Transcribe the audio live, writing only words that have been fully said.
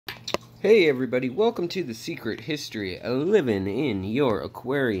Hey everybody, welcome to the secret history of living in your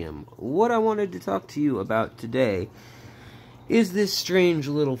aquarium. What I wanted to talk to you about today is this strange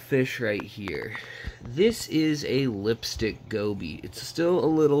little fish right here. This is a lipstick goby. It's still a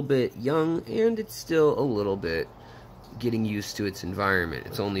little bit young and it's still a little bit getting used to its environment.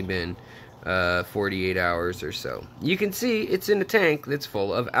 It's only been 48 hours or so. You can see it's in a tank that's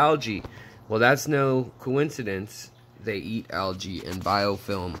full of algae. Well, that's no coincidence. They eat algae and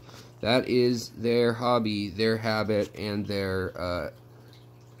biofilm. That is their hobby, their habit, and their,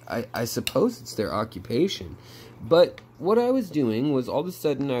 I suppose it's their occupation. But what I was doing was all of a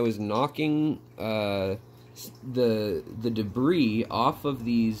sudden I was knocking the debris off of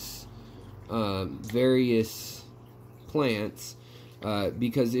these various plants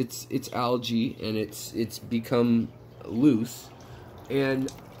because it's algae and it's become loose.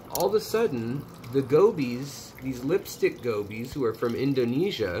 And all of a sudden, the gobies, these lipstick gobies who are from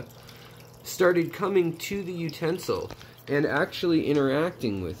Indonesia, started coming to the utensil and actually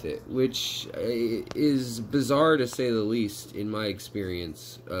interacting with it, which is bizarre to say the least in my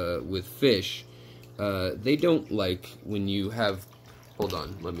experience with fish. They don't like when you have, hold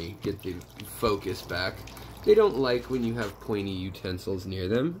on, let me get the focus back. They don't like when you have pointy utensils near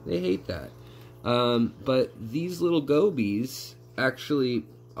them. They hate that. But these little gobies actually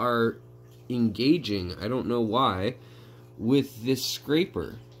are engaging, I don't know why, with this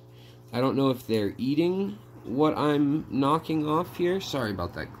scraper. I don't know if they're eating what I'm knocking off here. Sorry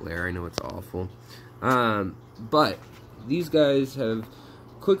about that glare, I know it's awful. But these guys have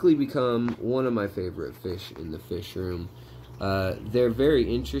quickly become one of my favorite fish in the fish room. They're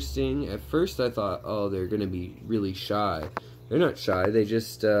very interesting. At first I thought, oh, they're going to be really shy. They're not shy, they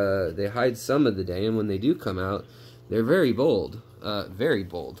just, they hide some of the day, and when they do come out, they're very bold. Very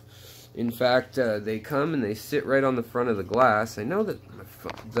bold. In fact, they come and they sit right on the front of the glass. I know that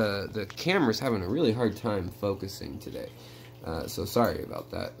the camera's having a really hard time focusing today, so sorry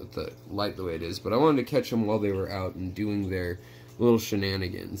about that with the light the way it is, but I wanted to catch them while they were out and doing their little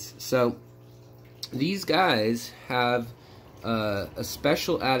shenanigans. So these guys have a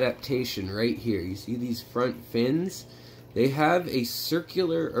special adaptation right here. You see these front fins? They have a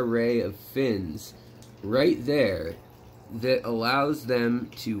circular array of fins right there that allows them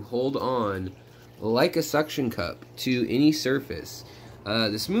to hold on like a suction cup to any surface.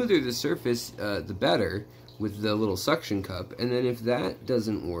 The smoother the surface, the better, with the little suction cup. And then if that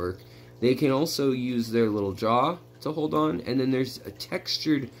doesn't work, they can also use their little jaw to hold on. And then there's a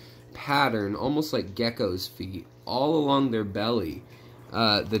textured pattern, almost like gecko's feet, all along their belly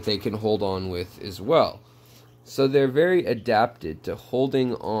that they can hold on with as well. So they're very adapted to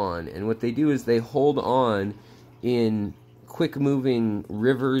holding on. And what they do is they hold on in quick-moving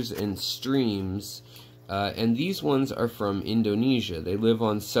rivers and streams, and these ones are from Indonesia. They live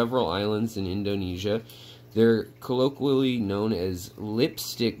on several islands in Indonesia. They're colloquially known as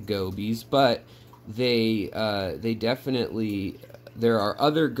lipstick gobies, but they definitely, there are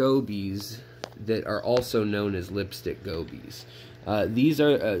other gobies that are also known as lipstick gobies. These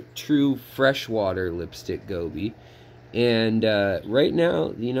are a true freshwater lipstick goby. And right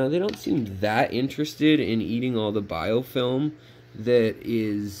now, you know, they don't seem that interested in eating all the biofilm that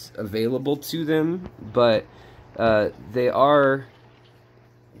is available to them, but they are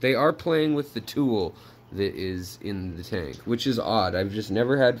playing with the tool that is in the tank, which is odd. I've just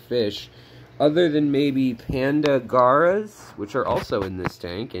never had fish other than maybe panda garas, which are also in this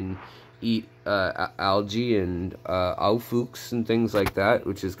tank and eat algae and aufukes and things like that,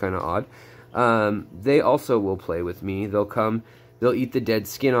 which is kind of odd. They also will play with me. They'll come, they'll eat the dead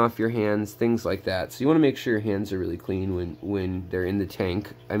skin off your hands, things like that. So you want to make sure your hands are really clean when they're in the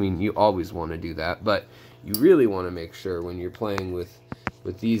tank. I mean, you always want to do that, but you really want to make sure when you're playing with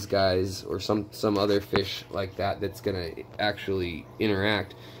these guys or some other fish like that that's going to actually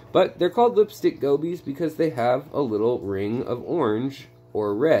interact. But they're called lipstick gobies because they have a little ring of orange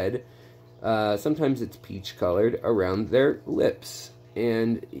or red, sometimes it's peach colored, around their lips.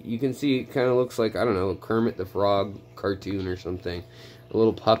 And you can see it kind of looks like, I don't know, a Kermit the Frog cartoon or something. A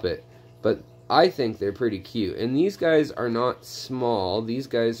little puppet. But I think they're pretty cute. And these guys are not small. These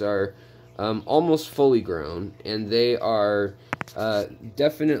guys are almost fully grown. And they are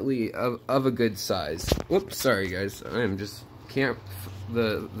definitely of a good size. Whoops, sorry guys. I am just, can't,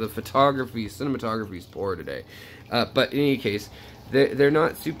 the photography, cinematography is poor today. But in any case, they're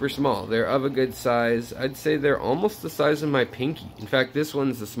not super small. They're of a good size. I'd say they're almost the size of my pinky. In fact, this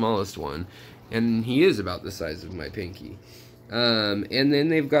one's the smallest one, and he is about the size of my pinky. And then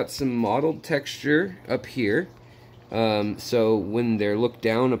they've got some mottled texture up here. So when they're looked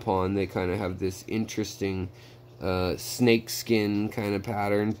down upon, they kind of have this interesting snake skin kind of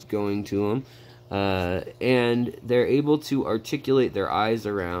pattern going to them. And they're able to articulate their eyes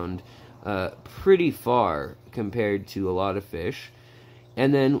around pretty far compared to a lot of fish.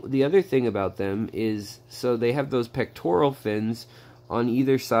 And then the other thing about them is, so they have those pectoral fins on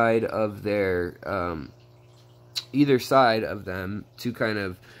either side of their either side of them to kind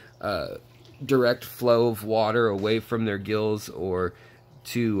of direct flow of water away from their gills or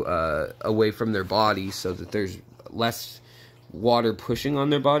to away from their body, so that there's less water pushing on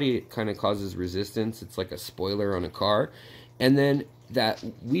their body. It kind of causes resistance. It's like a spoiler on a car. And then that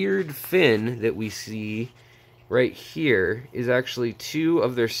weird fin that we see right here is actually two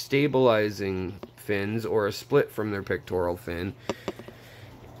of their stabilizing fins, or a split from their pectoral fin.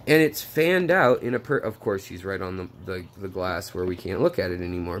 And it's fanned out in a of course he's right on the glass where we can't look at it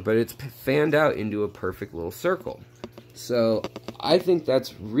anymore, but it's fanned out into a perfect little circle. So I think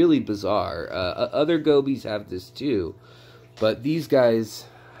that's really bizarre. Other gobies have this too, but these guys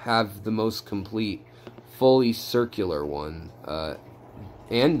have the most complete, fully circular one.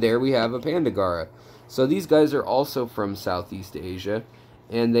 And there we have a pandagara. So these guys are also from Southeast Asia,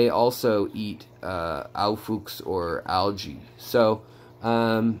 and they also eat aufux, or algae. So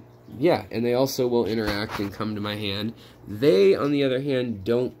yeah, and they also will interact and come to my hand. They, on the other hand,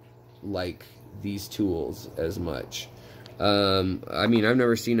 don't like these tools as much. I mean, I've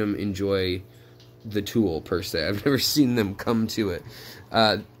never seen them enjoy the tool, per se. I've never seen them come to it.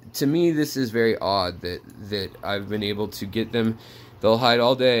 To me, this is very odd that I've been able to get them. They'll hide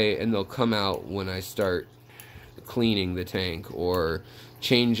all day, and they'll come out when I start cleaning the tank, or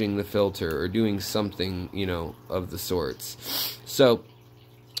changing the filter, or doing something, you know, of the sorts. So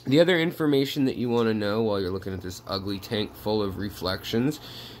the other information that you want to know while you're looking at this ugly tank full of reflections,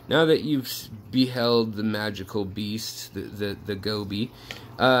 now that you've beheld the magical beast, the goby,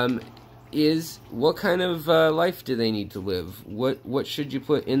 is what kind of life do they need to live? What should you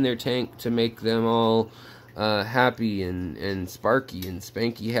put in their tank to make them all happy and sparky and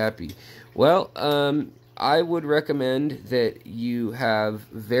spanky happy? Well, I would recommend that you have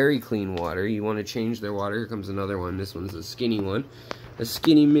very clean water. You want to change their water. Here comes another one. This one's a skinny one. A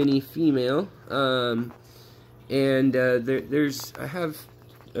skinny mini female. There's,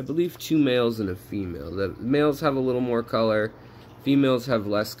 I believe, 2 males and a female. The males have a little more color. Females have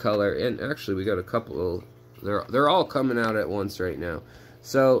less color. And actually, we got a couple. They're all coming out at once right now.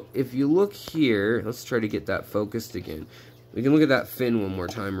 So if you look here, let's try to get that focused again. We can look at that fin one more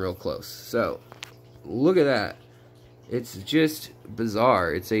time real close. So look at that. It's just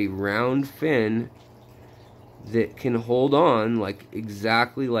bizarre. It's a round fin that can hold on like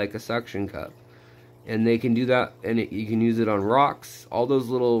exactly like a suction cup. And they can do that, and you can use it on rocks. All those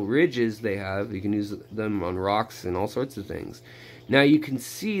little ridges they have, you can use them on rocks and all sorts of things. Now you can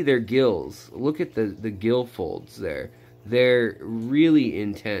see their gills. Look at the gill folds there. They're really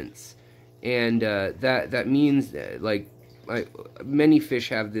intense. And that means that, like, many fish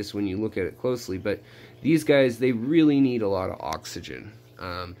have this when you look at it closely, but these guys, they really need a lot of oxygen.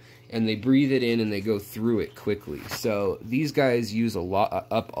 And they breathe it in and they go through it quickly. So these guys use up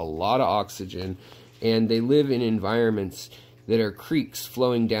a lot of oxygen, and they live in environments that are creeks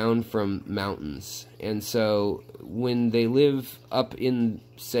flowing down from mountains. And so when they live up in,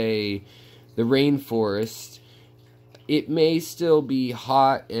 say, the rainforest, it may still be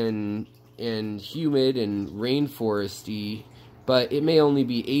hot and humid and rainforesty, but it may only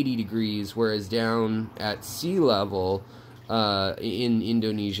be 80 degrees, whereas down at sea level, in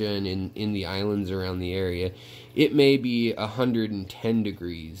Indonesia and in the islands around the area, it may be 110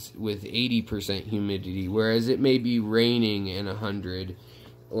 degrees with 80% humidity, whereas it may be raining and 100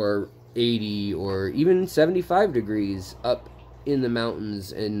 or 80 or even 75 degrees up in the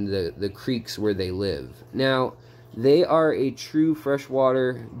mountains and the creeks where they live. Now, they are a true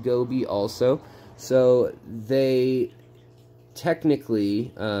freshwater goby also, so they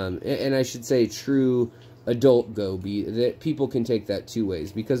technically, and I should say true adult goby, that people can take that 2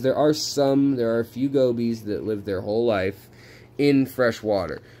 ways, because there are a few gobies that live their whole life in fresh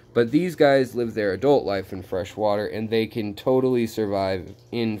water, but these guys live their adult life in fresh water, and they can totally survive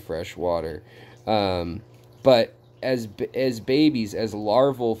in fresh water. But as babies, as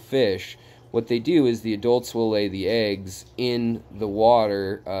larval fish, what they do is the adults will lay the eggs in the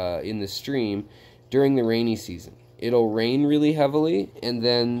water, in the stream, during the rainy season. It'll rain really heavily, and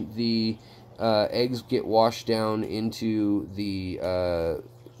then the eggs get washed down into a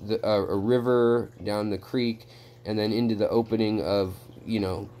river, down the creek, and then into the opening of,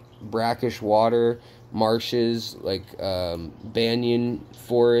 brackish water, marshes, like banyan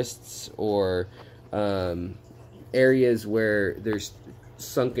forests, or areas where there's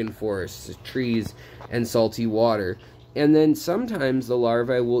sunken forests, trees, and salty water. And then sometimes the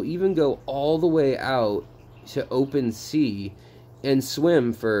larvae will even go all the way out to open sea and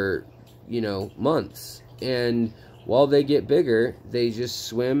swim for, you know, months. And while they get bigger, they just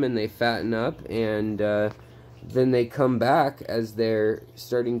swim and they fatten up, and then they come back as they're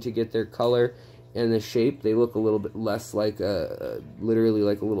starting to get their color and the shape. They look a little bit less like literally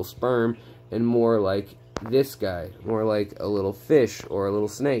like a little sperm, and more like this guy, more like a little fish or a little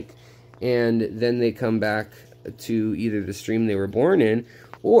snake. And then they come back to either the stream they were born in,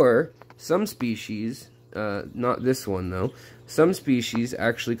 or some species, not this one though, some species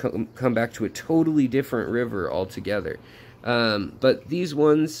actually come back to a totally different river altogether. But these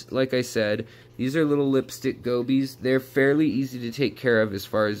ones, like I said, these are little lipstick gobies. They're fairly easy to take care of as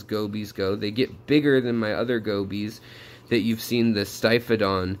far as gobies go. They get bigger than my other gobies that you've seen, the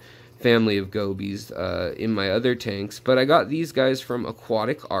Stiphodon family of gobies in my other tanks. But I got these guys from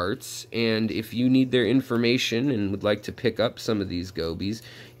Aquatic Arts, and if you need their information and would like to pick up some of these gobies,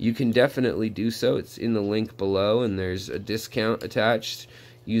 you can definitely do so. It's in the link below, and there's a discount attached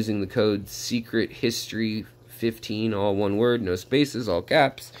using the code SECRETHISTORY15, all one word, no spaces, all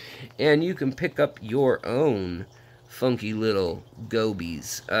caps, and you can pick up your own funky little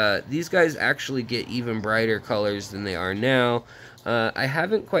gobies. These guys actually get even brighter colors than they are now. I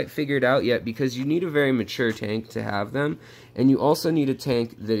haven't quite figured out yet, because you need a very mature tank to have them, and you also need a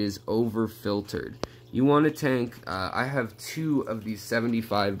tank that is over filtered. You want a tank, I have 2 of these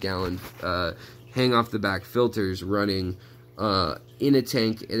 75-gallon hang off the back filters running in a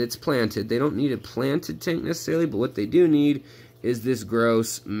tank, and it's planted. They don't need a planted tank necessarily, but what they do need is this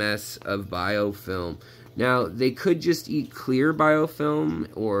gross mess of biofilm. Now, they could just eat clear biofilm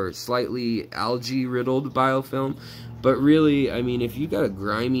or slightly algae-riddled biofilm, but really, I mean, if you got a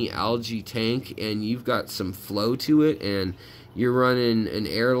grimy algae tank and you've got some flow to it, and you're running an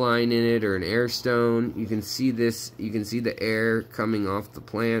air line in it or an air stone, you can see this, you can see the air coming off the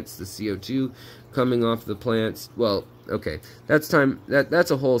plants, the CO2 coming off the plants. Well, okay, that's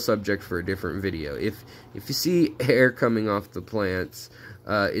a whole subject for a different video. If you see air coming off the plants,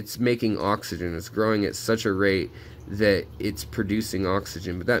 it's making oxygen. It's growing at such a rate that it's producing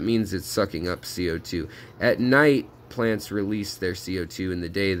oxygen, but that means it's sucking up CO2. At night, plants release their CO2. In the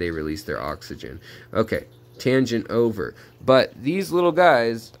day, they release their oxygen. Okay, tangent over. But these little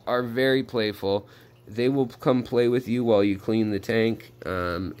guys are very playful. They will come play with you while you clean the tank,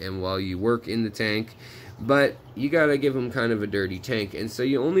 and while you work in the tank. But you gotta give them kind of a dirty tank, and so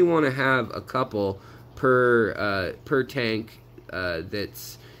you only want to have a couple per tank.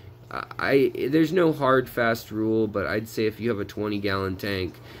 There's no hard fast rule, but I'd say if you have a 20-gallon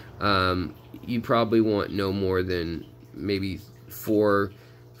tank, you probably want no more than maybe 3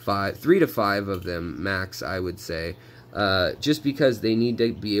 to 5 of them max, I would say, just because they need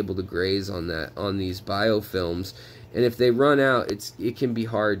to be able to graze on these biofilms, and if they run out, it can be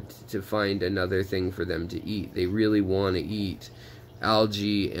hard to find another thing for them to eat. They really want to eat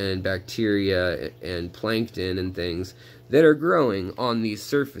algae and bacteria and plankton and things that are growing on these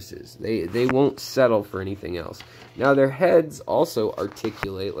surfaces. They won't settle for anything else. Now, their heads also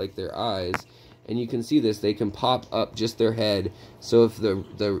articulate like their eyes, and you can see this. They can pop up just their head. So if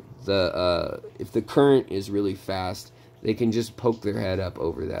the current is really fast, they can just poke their head up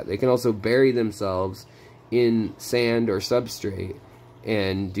over that. They can also bury themselves in sand or substrate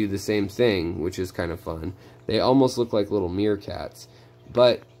and do the same thing, which is kind of fun. They almost look like little meerkats,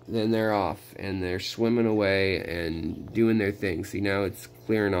 but then they're off and they're swimming away and doing their thing. See, now it's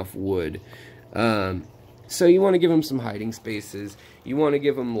clearing off wood. So you want to give them some hiding spaces. You want to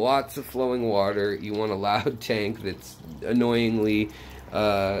give them lots of flowing water. You want a loud tank that's annoyingly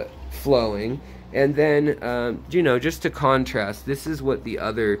flowing. And then, you know, just to contrast, this is what the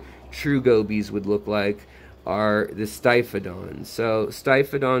other true gobies would look like, are the Stiphodon. So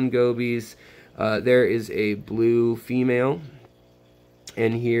Stiphodon gobies, there is a blue female,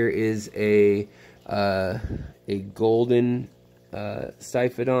 and here is a golden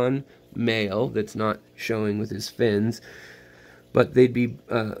Stiphodon male that's not showing with his fins, but they'd be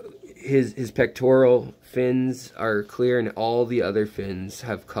his pectoral fins are clear, and all the other fins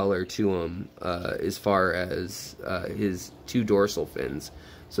have color to them, as far as his 2 dorsal fins.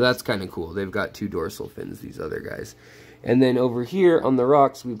 So that's kind of cool. They've got 2 dorsal fins, these other guys. And then over here on the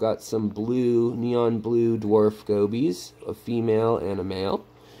rocks, we've got some blue, neon blue dwarf gobies, a female and a male.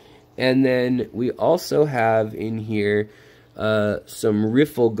 And then we also have in here some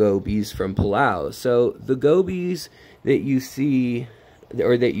riffle gobies from Palau. So the gobies that you see,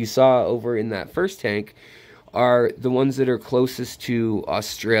 or that you saw over in that first tank, are the ones that are closest to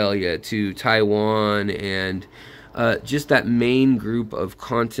Australia, to Taiwan, and just that main group of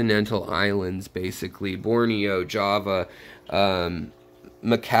continental islands, basically Borneo, Java,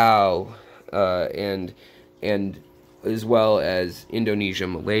 Macau, and as well as Indonesia,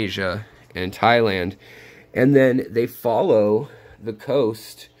 Malaysia, and Thailand. And then they follow the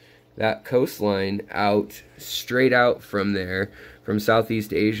coast, that coastline, out, straight out from there, from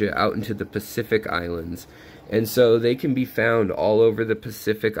Southeast Asia out into the Pacific Islands. And so they can be found all over the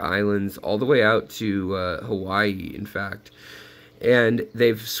Pacific Islands, all the way out to Hawaii, in fact. And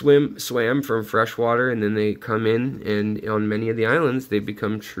they've swam from freshwater, and then they come in, and on many of the islands, they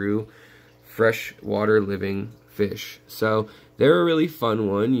become true freshwater living fish. So they're a really fun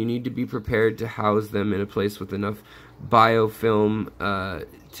one. You need to be prepared to house them in a place with enough biofilm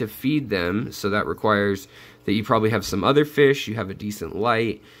to feed them. So that requires that you probably have some other fish, you have a decent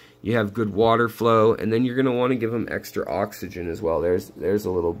light, you have good water flow, and then you're going to want to give them extra oxygen as well. There's a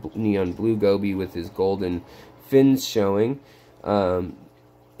little neon blue goby with his golden fins showing. And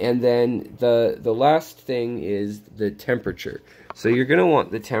then the last thing is the temperature. So you're going to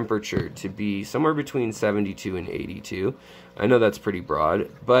want the temperature to be somewhere between 72 and 82. I know that's pretty broad,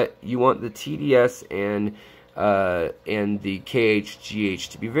 but you want the TDS and the KHGH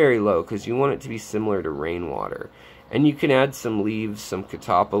to be very low, because you want it to be similar to rainwater. And you can add some leaves, some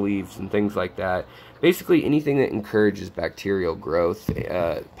catappa leaves and things like that. Basically anything that encourages bacterial growth,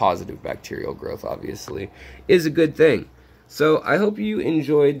 positive bacterial growth obviously, is a good thing. So I hope you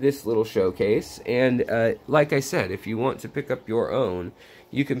enjoyed this little showcase, and like I said, if you want to pick up your own,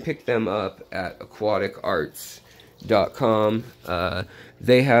 you can pick them up at AQUATICarts.com.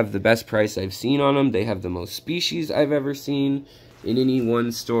 They have the best price I've seen on them. They have the most species I've ever seen in any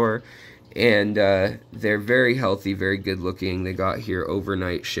one store, and they're very healthy, very good looking. They got here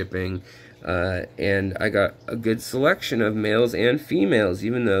overnight shipping, and I got a good selection of males and females,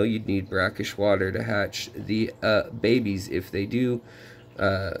 even though you'd need brackish water to hatch the babies if they do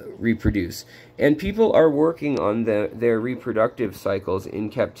reproduce. And people are working on their reproductive cycles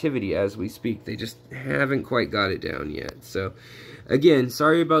in captivity as we speak. They just haven't quite got it down yet. So again,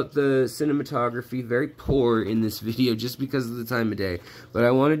 sorry about the cinematography, very poor in this video just because of the time of day, but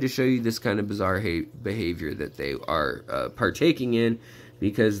I wanted to show you this kind of bizarre behavior that they are partaking in,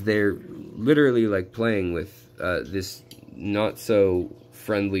 because they're literally like playing with this not so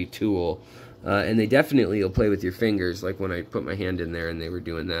friendly tool. And they definitely will play with your fingers, like when I put my hand in there, and they were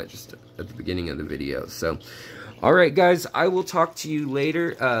doing that just at the beginning of the video. So, alright guys, I will talk to you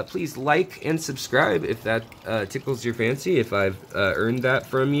later. Please like and subscribe if that tickles your fancy, if I've earned that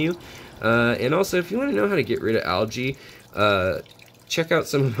from you. And also, if you want to know how to get rid of algae, check out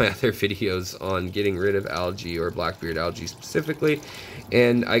some of my other videos on getting rid of algae, or blackbeard algae specifically,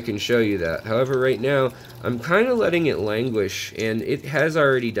 and I can show you that. However, right now, I'm kind of letting it languish, and it has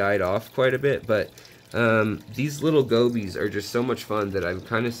already died off quite a bit, but these little gobies are just so much fun that I'm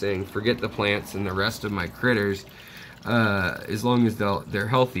kind of saying, forget the plants and the rest of my critters, as long as they're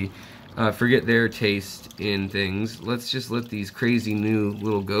healthy. Forget their taste in things. Let's just let these crazy new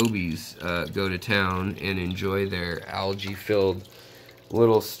little gobies go to town and enjoy their algae-filled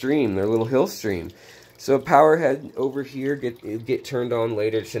little stream, their little hill stream. So power head over here get turned on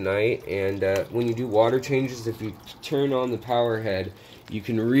later tonight, and when you do water changes, if you turn on the power head, you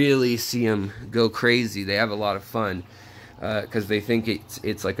can really see them go crazy. They have a lot of fun because they think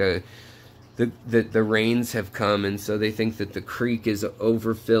it's like the rains have come, and so they think that the creek is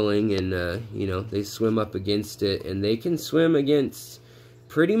overfilling, and you know, they swim up against it, and they can swim against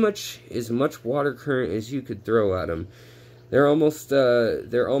pretty much as much water current as you could throw at them. They're almost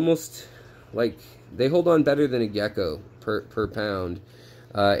like, they hold on better than a gecko per pound.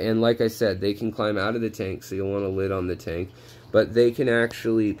 And like I said, they can climb out of the tank, so you'll want a lid on the tank. But they can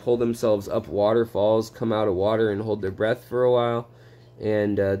actually pull themselves up waterfalls, come out of water, and hold their breath for a while.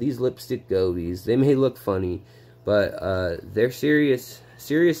 And these lipstick gobies, they may look funny, but they're serious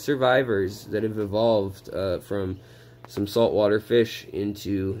survivors that have evolved from some saltwater fish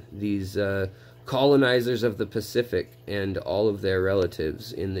into these colonizers of the Pacific and all of their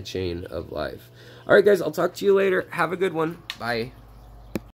relatives in the chain of life. Alright guys, I'll talk to you later. Have a good one. Bye.